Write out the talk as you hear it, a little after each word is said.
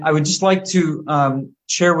I would just like to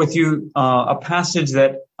share with you a passage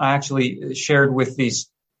that I actually shared with these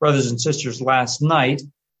brothers and sisters last night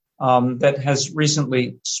that has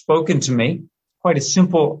recently spoken to me. Quite a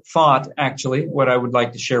simple thought, actually. What I would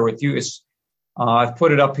like to share with you is I've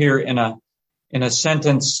put it up here in a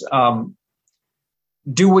sentence.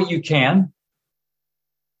 Do what you can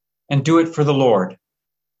and do it for the Lord.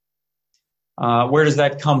 Where does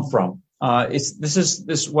that come from? This is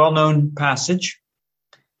this well-known passage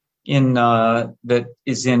that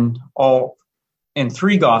is in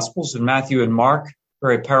three Gospels, in Matthew and Mark,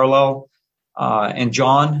 very parallel, and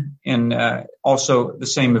John, and also the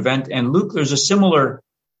same event. And Luke, there's a similar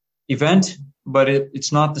event, but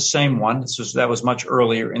it's not the same one. That was much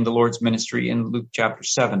earlier in the Lord's ministry in Luke chapter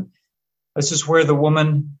 7. This is where the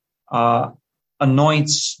woman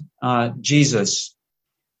anoints Jesus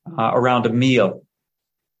around a meal.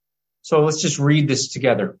 So let's just read this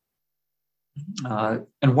together.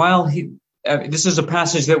 And while this is a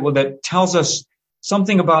passage that tells us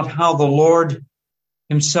something about how the Lord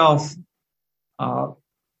himself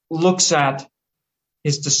looks at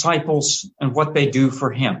his disciples and what they do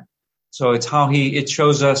for him. So it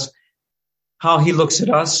shows us how he looks at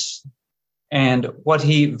us and what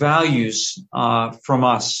he values from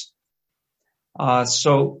us.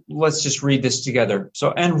 So let's just read this together.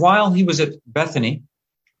 So, and while he was at Bethany,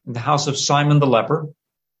 in the house of Simon the leper,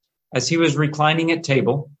 as he was reclining at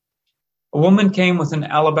table, a woman came with an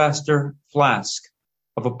alabaster flask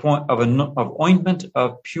of ointment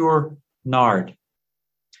of pure nard,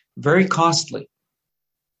 very costly.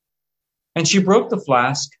 And she broke the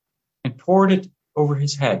flask and poured it over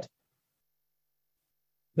his head.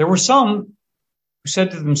 There were some who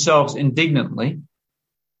said to themselves indignantly,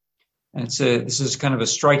 and this is kind of a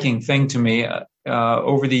striking thing to me,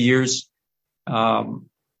 over the years,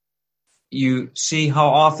 you see how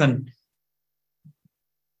often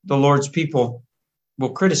the Lord's people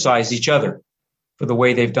will criticize each other for the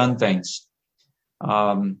way they've done things.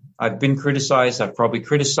 I've been criticized. I've probably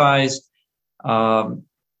criticized. And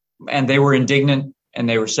they were indignant, and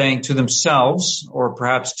they were saying to themselves, or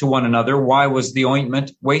perhaps to one another, why was the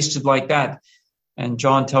ointment wasted like that? And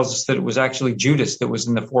John tells us that it was actually Judas that was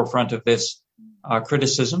in the forefront of this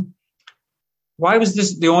criticism. Why was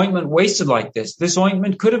the ointment wasted like this? This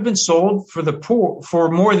ointment could have been sold for the poor for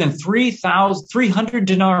more than 300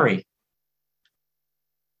 denarii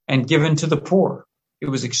and given to the poor. It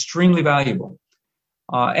was extremely valuable.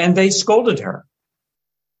 And they scolded her.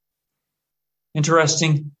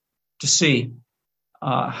 Interesting to see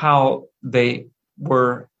how they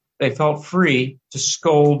felt free to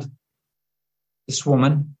scold this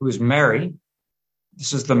woman who is Mary.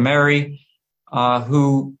 This is the Mary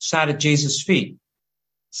who sat at Jesus' feet.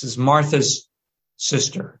 This is Martha's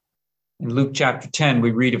sister. In Luke chapter 10,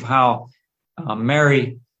 we read of how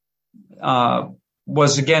Mary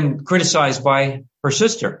was again criticized by her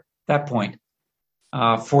sister at that point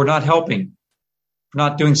for not helping, for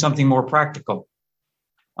not doing something more practical.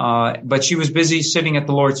 But she was busy sitting at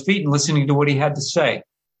the Lord's feet and listening to what he had to say.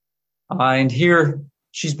 And here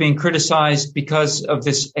she's being criticized because of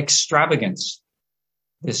this extravagance,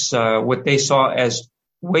 this what they saw as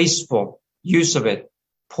wasteful use of it,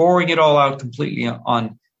 pouring it all out completely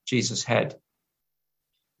on Jesus' head.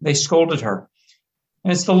 They scolded her.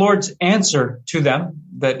 And it's the Lord's answer to them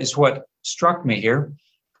that is what struck me here,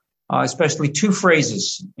 especially two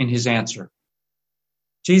phrases in his answer.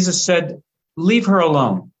 Jesus said, "Leave her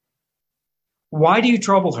alone. Why do you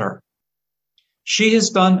trouble her? She has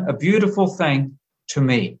done a beautiful thing to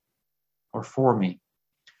me," or for me.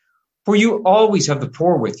 "For you always have the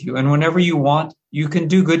poor with you, and whenever you want, you can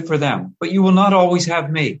do good for them, but you will not always have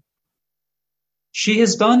me. She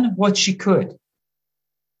has done what she could.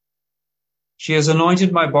 She has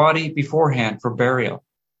anointed my body beforehand for burial.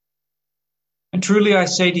 And truly I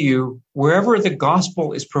say to you, wherever the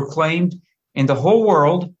gospel is proclaimed in the whole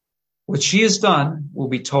world, what she has done will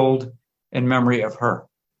be told in memory of her."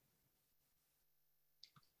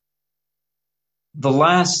 The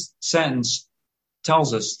last sentence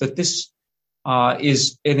tells us that this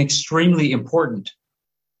is an extremely important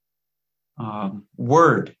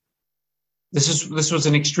word. This was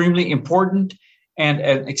an extremely important and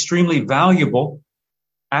an extremely valuable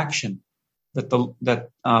action that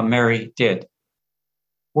Mary did.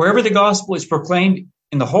 Wherever the gospel is proclaimed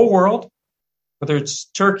in the whole world, whether it's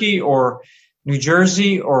Turkey or New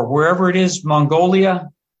Jersey or wherever it is,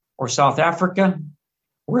 Mongolia or South Africa,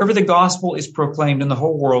 wherever the gospel is proclaimed in the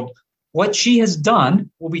whole world, what she has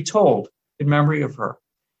done will be told in memory of her.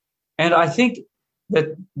 And I think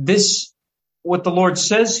that what the Lord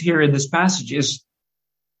says here in this passage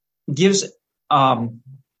gives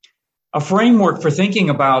a framework for thinking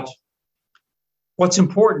about what's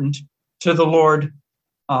important to the Lord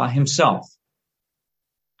himself.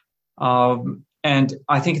 And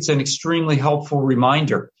I think it's an extremely helpful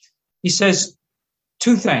reminder. He says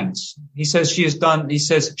two things. He says she has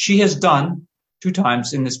done two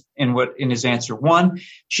times in his answer. One,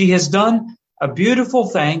 she has done a beautiful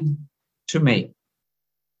thing to me.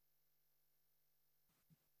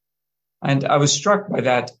 And I was struck by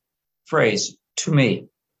that phrase, to me.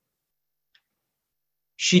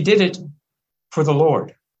 She did it for the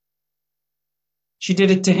Lord. She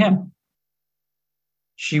did it to him.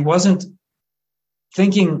 She wasn't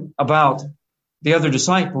thinking about the other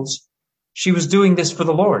disciples. She was doing this for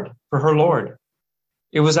the Lord, for her Lord.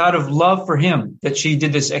 It was out of love for him that she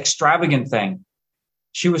did this extravagant thing.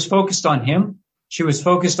 She was focused on him. She was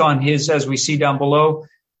focused on his, as we see down below,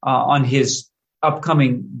 on his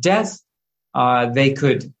upcoming death.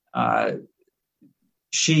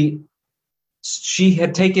 She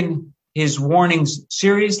had taken his warnings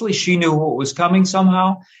seriously. She knew what was coming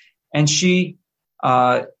somehow. And she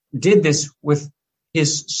did this with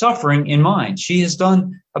his suffering in mind. She has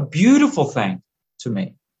done a beautiful thing to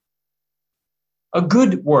me. A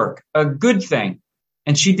good work, a good thing.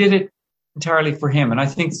 And she did it entirely for him. And I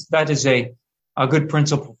think that is a good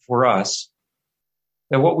principle for us,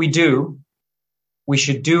 that what we do, we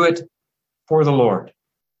should do it for the Lord.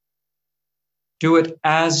 Do it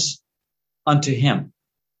as unto him.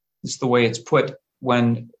 It's the way it's put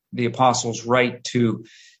when the apostles write to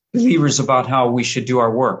believers about how we should do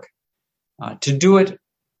our work. To do it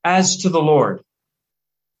as to the Lord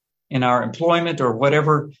in our employment or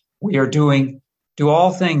whatever we are doing. Do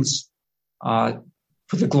all things for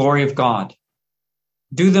the glory of God.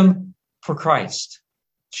 Do them for Christ.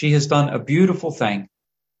 She has done a beautiful thing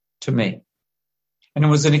to me. And it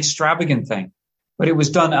was an extravagant thing, but it was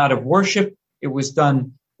done out of worship. It was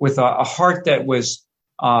done with a heart that was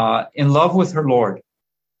in love with her Lord.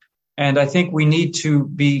 And I think we need to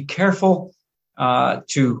be careful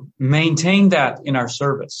to maintain that in our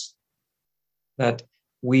service, that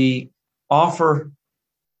we offer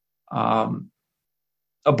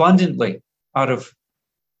abundantly out of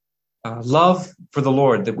love for the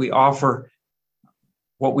Lord, that we offer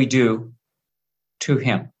what we do to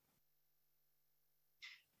him.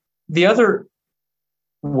 The other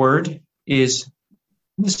word is,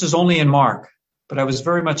 this is only in Mark, but I was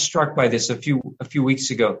very much struck by this a few weeks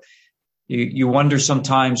ago. You wonder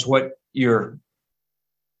sometimes whether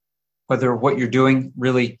what you're doing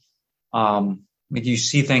really, you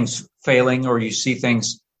see things failing, or you see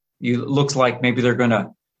things, looks like maybe they're going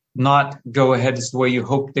to not go ahead as the way you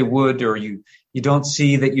hoped they would, or you don't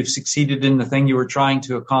see that you've succeeded in the thing you were trying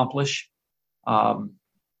to accomplish.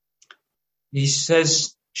 He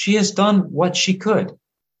says she has done what she could.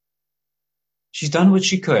 She's done what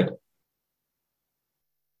she could.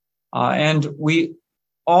 And we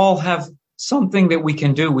all have something that we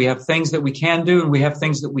can do. We have things that we can do, and we have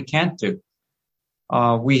things that we can't do.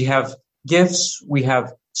 We have gifts. We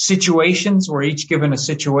have situations. We're each given a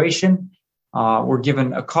situation. We're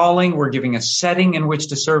given a calling. We're given a setting in which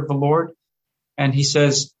to serve the Lord. And he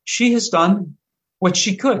says she has done what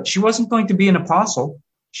she could. She wasn't going to be an apostle.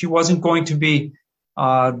 She wasn't going to be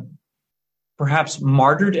perhaps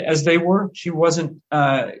martyred as they were. She wasn't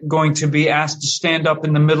going to be asked to stand up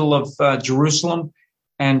in the middle of Jerusalem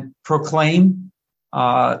and proclaim,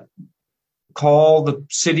 call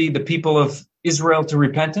the people of Israel to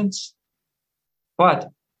repentance.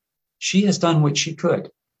 But she has done what she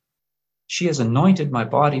could. She has anointed my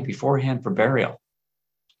body beforehand for burial.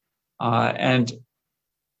 And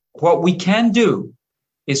what we can do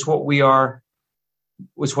is what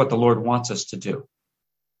the Lord wants us to do.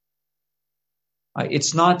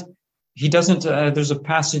 It's not, he doesn't, there's a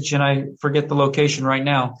passage, and I forget the location right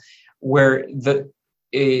now, where the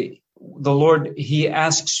Lord, he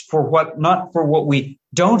asks for not for what we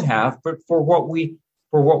don't have, but for what we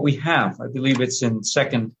have. I believe it's in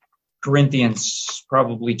 2 Corinthians,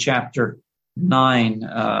 probably chapter 9,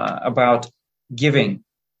 about giving.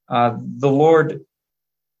 The Lord,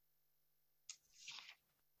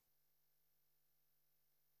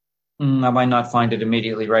 I might not find it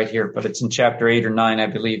immediately right here, but it's in chapter 8 or 9, I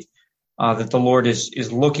believe, that the Lord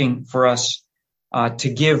is looking for us to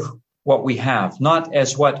give what we have, not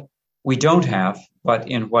as what we don't have, but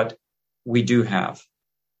in what we do have.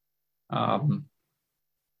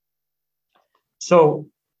 So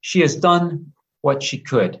she has done what she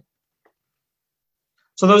could.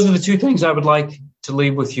 So those are the two things I would like to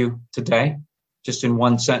leave with you today, just in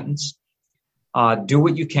one sentence. Do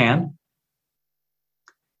what you can,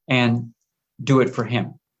 and do it for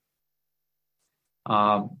him.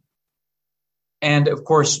 And of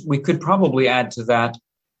course, we could probably add to that,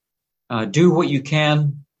 do what you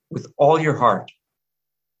can with all your heart.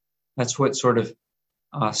 That's what sort of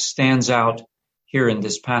stands out here in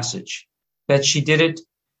this passage. That she did it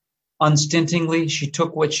unstintingly. She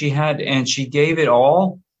took what she had and she gave it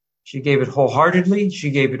all. She gave it wholeheartedly.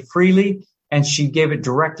 She gave it freely, and she gave it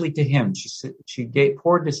directly to him. She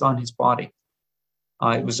poured this on his body.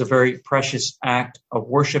 It was a very precious act of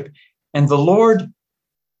worship, and the Lord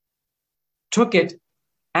took it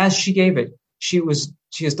as she gave it. She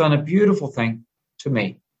has done a beautiful thing for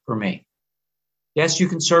me. Yes, you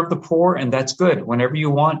can serve the poor, and that's good. Whenever you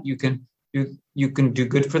want, you can do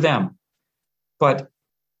good for them. But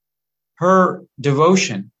her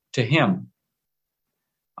devotion to him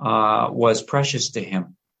was precious to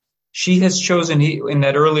him. She has chosen, in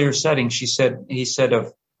that earlier setting, he said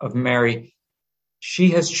of Mary,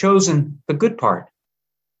 she has chosen the good part,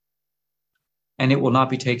 and it will not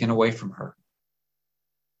be taken away from her.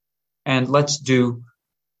 And let's do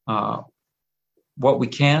what we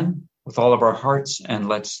can with all of our hearts, and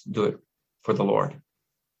let's do it for the Lord.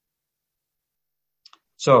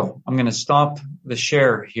 So I'm going to stop the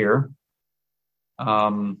share here.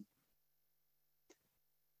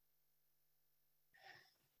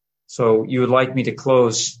 So you would like me to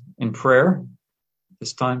close in prayer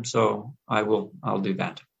this time, so I'll do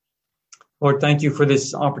that. Lord, thank you for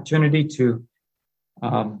this opportunity to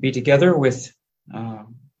be together with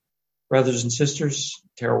brothers and sisters,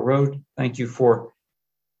 Terrell Road. Thank you for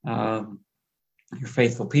your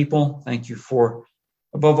faithful people. Thank you for,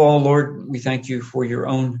 above all, Lord, we thank you for your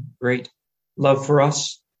own great love for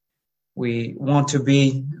us. We want to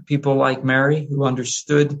be people like Mary, who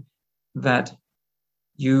understood that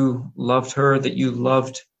you loved her, that you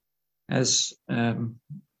loved, as we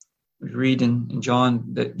read in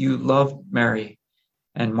John, that you loved Mary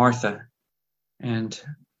and Martha and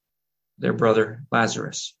their brother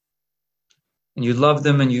Lazarus. And you loved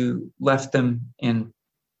them and you left them in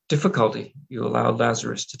difficulty. You allowed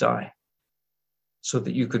Lazarus to die so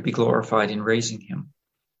that you could be glorified in raising him.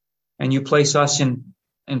 And you place us in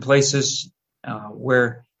places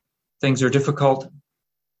where things are difficult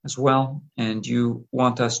as well, and you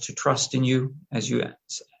want us to trust in you. As you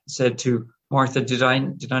said to Martha, did I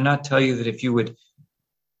not tell you that if you would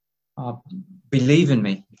believe in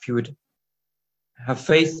me, if you would have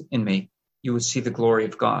faith in me, you would see the glory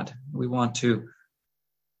of God? We want to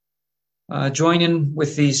join in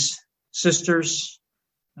with these sisters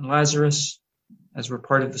and Lazarus, as we're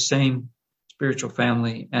part of the same spiritual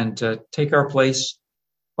family, and take our place.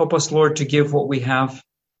 Help us, Lord, to give what we have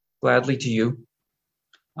gladly to you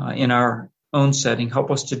in our own setting. Help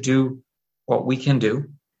us to do what we can do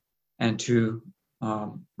and to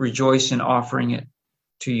rejoice in offering it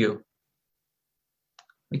to you.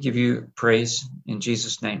 We give you praise in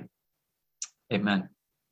Jesus' name. Amen.